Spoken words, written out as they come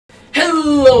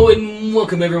Hello and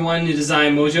welcome everyone to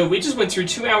Design Mojo. We just went through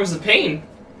 2 hours of pain.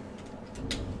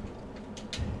 I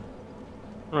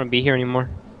don't want to be here anymore.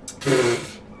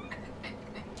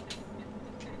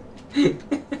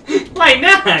 Why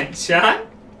not, Sean?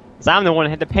 Because I'm the one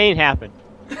that had the pain happen.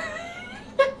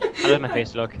 How does my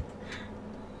face look?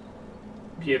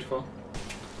 Beautiful.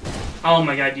 Oh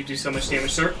my god, you do so much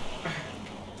damage, sir.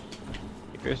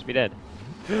 He appears to be dead.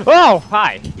 Oh,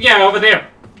 hi! Yeah, over there.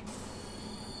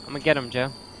 I'm gonna get him, Joe.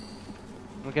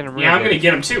 I'm gonna get him. Yeah, I'm gonna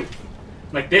get him too.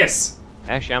 Like this.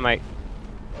 Actually, I might.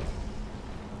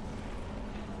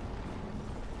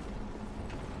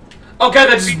 Oh god,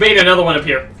 that just made another one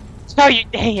appear. Oh, you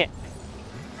dang it!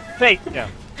 Wait, Joe.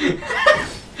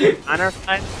 On our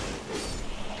side.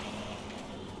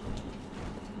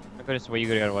 I go this way. You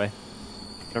gotta go away.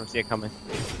 I don't see it coming.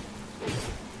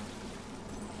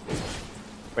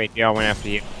 Wait, they all went after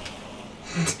you.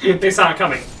 They saw it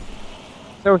coming.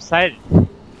 So excited. I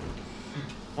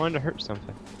wanted to hurt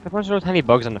something. A bunch of little tiny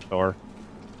bugs on the floor.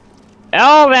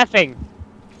 Oh, that thing!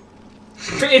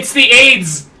 It's the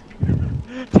AIDS!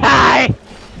 Die!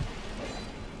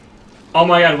 Oh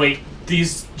my god, wait.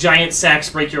 These giant sacks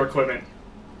break your equipment.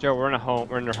 Joe, we're in a home.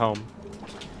 We're in their home.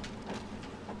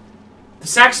 The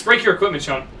sacks break your equipment,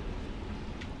 Sean.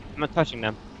 I'm not touching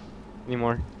them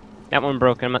anymore. That one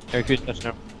broke. I'm not. Who's touching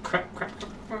them? Crap, crap,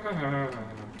 crap.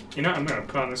 You know, I'm gonna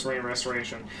put on this rain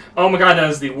restoration. Oh my god, that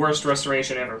is the worst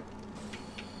restoration ever.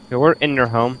 Okay, we're in their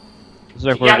home. This is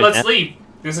like Yeah, let's leave.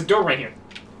 There's a door right here.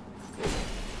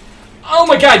 Oh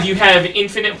my god, you have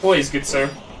infinite poise, good sir.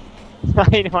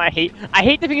 I know. I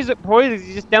hate the things that poison.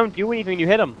 You just don't do anything when you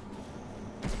hit them.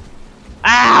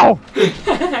 Ow!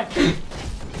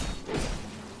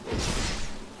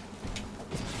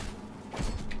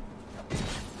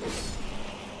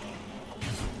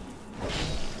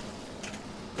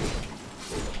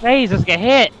 Please, let's get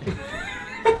hit!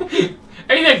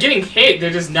 I mean, they're getting hit, they're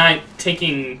just not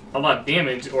taking a lot of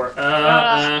damage, or,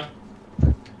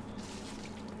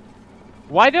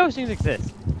 Why do those things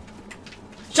exist?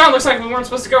 Sean, looks like we weren't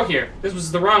supposed to go here. This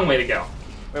was the wrong way to go.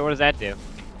 Wait, what does that do?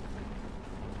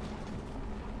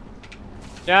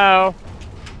 Joe!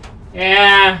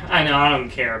 Yeah, I know, I don't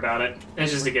care about it.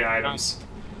 It's just to get items.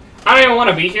 I don't even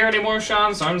want to be here anymore,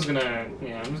 Sean, so I'm just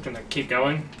gonna keep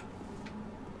going.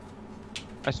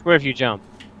 I swear if you jump.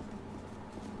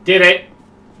 Did it.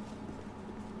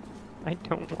 I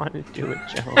don't want to do it,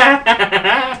 Joe.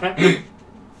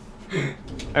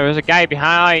 There was a guy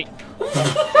behind.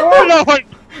 Oh no!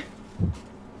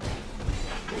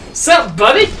 Sup,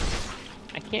 buddy?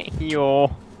 I can't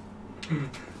heal.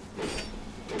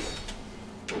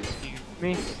 Excuse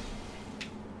me.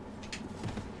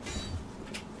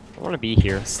 I want to be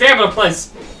here. Stamina,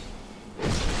 please.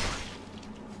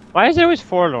 Why is it always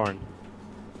forlorn?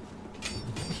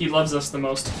 He loves us the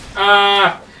most.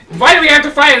 Why do we have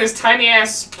to fight on this tiny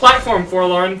ass platform,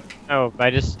 Forlorn? Oh, I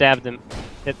just stabbed him.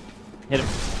 Hit him.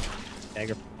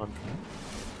 Dagger one.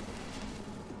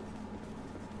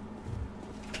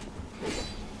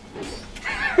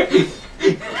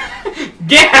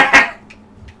 Yeah!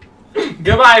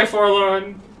 Goodbye,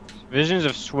 Forlorn. Visions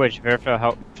of Switch. Verify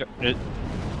help.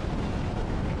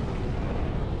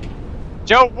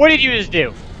 Joe, what did you just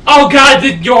do? Oh god,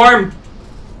 the Yorm!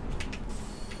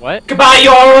 What? Goodbye,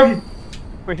 Yorm!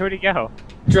 Wait, where'd he go?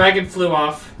 Dragon flew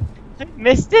off. I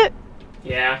missed it?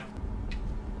 Yeah.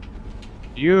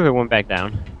 You went back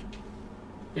down.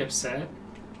 You upset?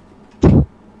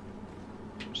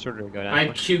 Sort of go down.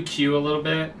 I'd QQ a little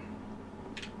bit.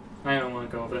 I don't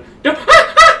want to go over there. No!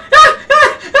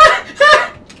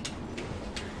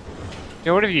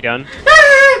 Joe, what have you done?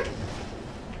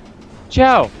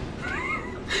 Joe!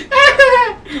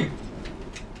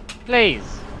 Please.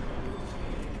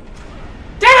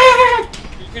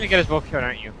 You're gonna get us both killed,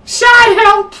 aren't you? Sean,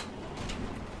 help!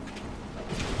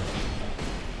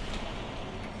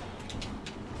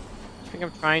 I think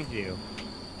I'm trying to do.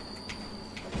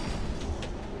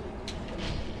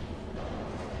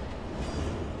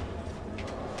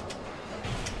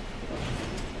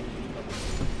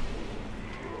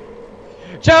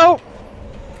 Joe!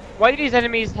 Why do these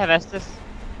enemies have Estus?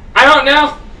 I don't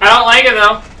know. I don't like it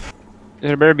though.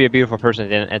 There better be a beautiful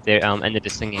person at the end of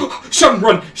this singing. Sean,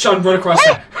 run! Sean, run across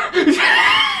that.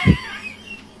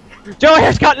 Joe,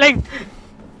 here's Cutling!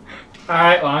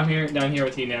 Alright, well, I'm here down here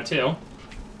with you now too.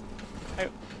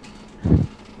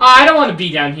 I don't want to be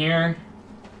down here.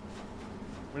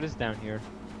 What is down here?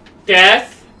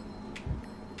 Death.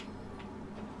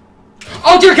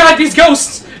 Oh dear God, these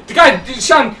ghosts! The guy,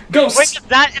 Sean, ghosts. Wait,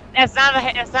 that's not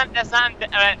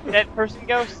a dead person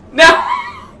ghost? No,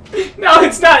 no,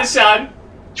 it's not, Sean.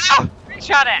 No,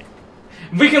 shot at.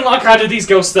 We can lock onto these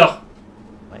ghosts though.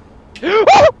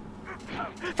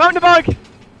 Found a bug!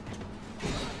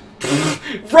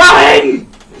 Run!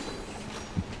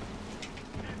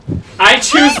 I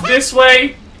choose this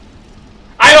way.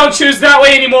 I don't choose that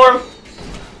way anymore.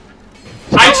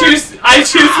 I choose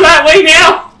that way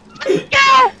now.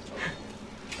 Yeah!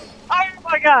 Oh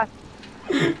my god!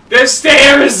 The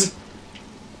stairs.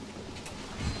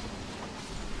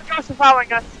 The ghosts are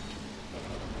following us.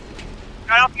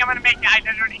 I don't think I'm gonna make it. I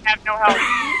literally have no help.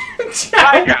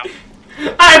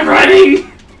 I'm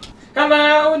running.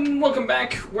 Hello and welcome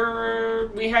back.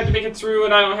 We had to make it through,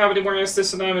 and I don't have any more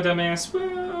Estus, and I'm a dumbass.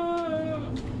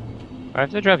 I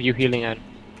have to drop you healing at.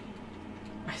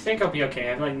 I think I'll be okay. I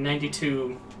have like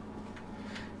 92.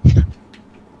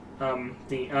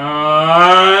 Yeah.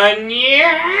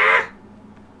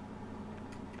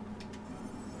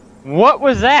 What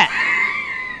was that?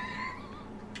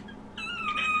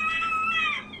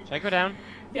 Should I go down?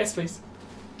 Yes, please.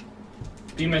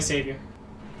 Be my savior.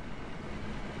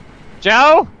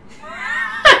 Joe?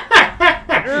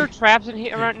 Are there traps in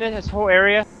here around this whole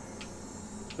area?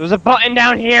 There's a button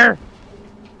down here!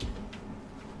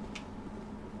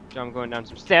 Joe, I'm going down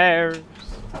some stairs.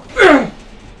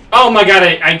 Oh my god,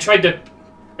 I tried to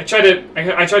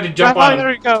jump on him.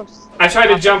 There he goes. I tried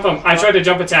to jump him. I tried to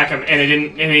jump attack him, and it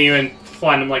didn't even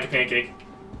flatten him like a pancake.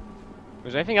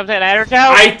 Was there anything up that ladder, Joe?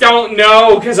 I don't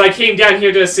know, because I came down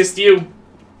here to assist you.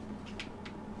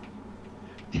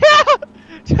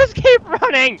 Just keep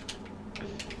running!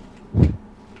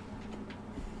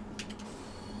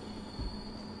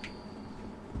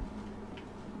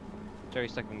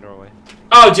 Joey's stuck in the doorway.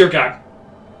 Oh, dear God.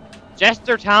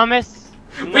 Jester Thomas?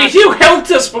 Wait, you helped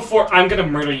us before. I'm gonna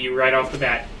murder you right off the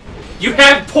bat. You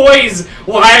have poise!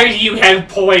 Why do you have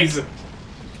poise?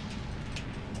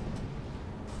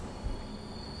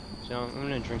 So, I'm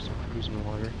gonna drink some cruising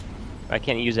water. I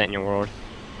can't use that in your world.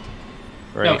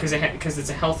 Right. No, because it's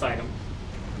a health item.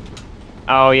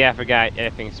 Oh yeah, I forgot.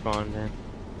 Everything spawned then.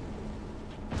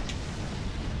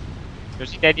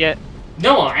 Is he dead yet?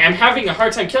 No, I am having a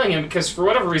hard time killing him because for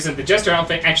whatever reason the Jester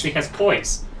outfit actually has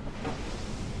poise.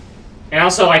 And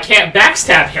also I can't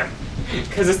backstab him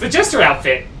because it's the Jester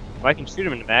outfit. Well, I can shoot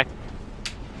him in the back.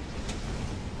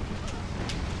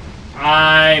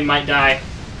 I might die.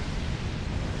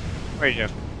 Where's you?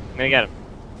 I'm gonna get him.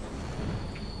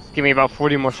 Just give me about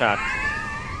 40 more shots.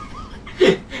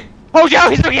 Oh, Joe,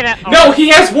 he's looking at. Oh. No, he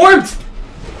has warmth.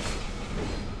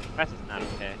 That's just not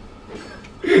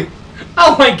okay.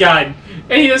 Oh my god,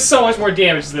 and he does so much more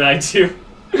damage than I do.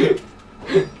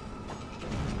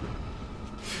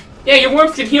 Yeah, your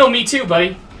warmth can heal me too,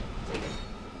 buddy.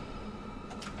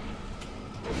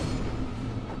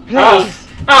 Oh,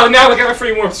 now we got a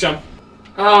free warmth, Sean.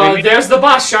 Oh, there's the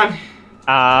boss, Sean.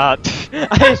 I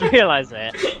just realized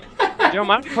that. Joe,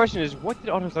 my question is, what did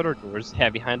all those other doors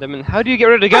have behind them, and how do you get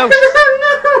rid of the ghosts?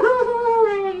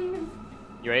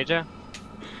 You ready, Joe?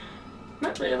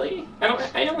 Not really.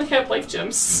 I only have life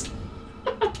gems.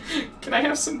 Can I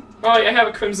have some? Oh, I have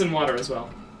a crimson water as well.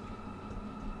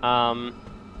 You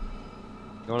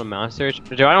want a monastery?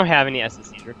 Joe, I don't have any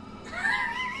SS either.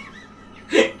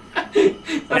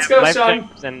 Let's go, Sean.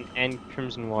 And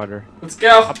crimson water. Let's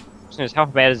go. How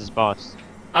bad is this boss?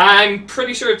 I'm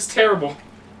pretty sure it's terrible.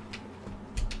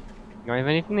 Do I have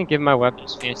anything to give my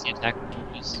weapons fancy attack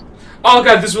abilities? Oh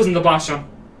god, this wasn't the boss, Sean.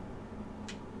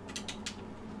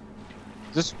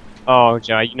 This. Oh,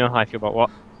 Joe, you know how I feel about what?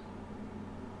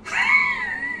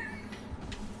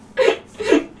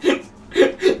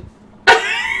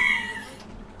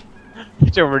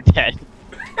 Joe, we're dead.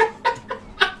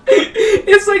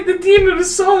 It's like the Demon of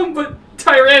Song, but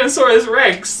Tyrannosaurus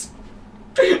Rex.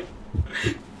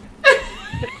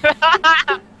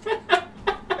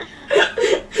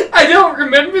 I don't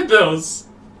remember those.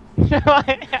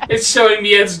 It's showing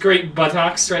me its great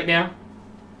buttocks right now.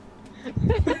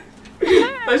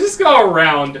 Let's just go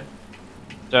around.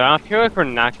 So I feel like we're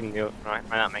not gonna do it. Might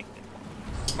not make it.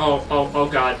 Oh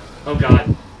god. Oh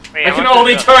god. Wait, I can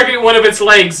only target one of its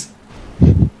legs.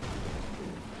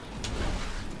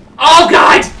 Oh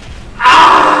god!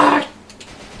 Ah!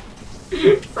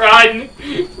 Run!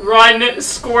 Run!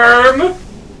 Squirm!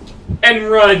 And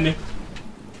run!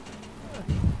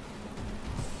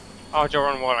 Oh, Joe,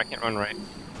 run water. I can't run right.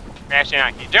 Actually,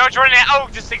 not. Joe's running out. Oh,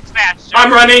 just think fast. Joe.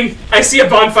 I'm running! I see a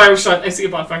bonfire, Sean. I see a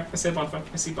bonfire. I see a bonfire.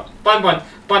 I see bon.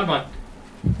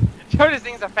 Joe, these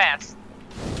things are fast.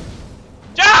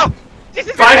 Joe! This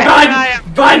is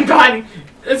Bon!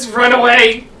 Let's run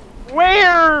away!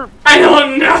 Where? I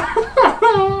don't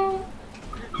know!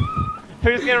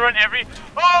 We're just gonna run every.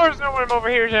 Oh, there's no one over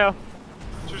here, Joe.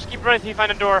 So just keep running until you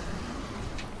find a door.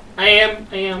 I am.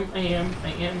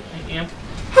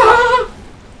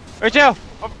 Wait, Joe!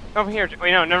 Over here.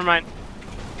 Wait, no, never mind.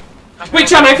 Wait,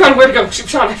 Sean, I found where to go.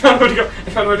 Sean, I found where to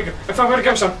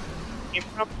go. Sean.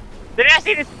 Did I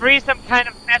see this breathe some kind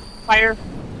of fast fire?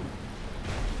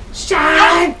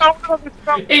 Sean! No,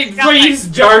 It breathes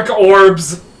dark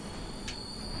orbs.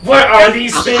 What are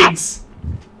these things?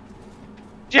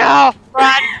 Joe,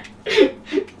 run!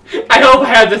 I hope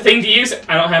I have the thing to use.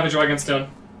 I don't have a dragon stone.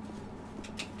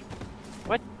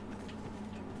 What?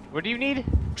 What do you need?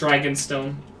 Dragon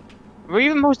stone. Were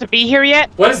you even supposed to be here yet?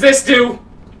 What does this do?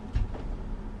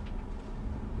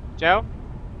 Joe?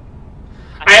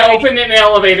 I opened an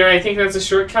elevator. I think that's a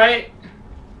shortcut.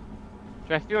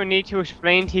 Do I feel a need to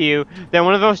explain to you that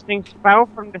one of those things fell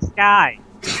from the sky?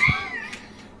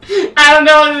 I don't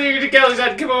know whether you're gonna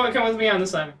go. Come with me on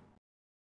this side.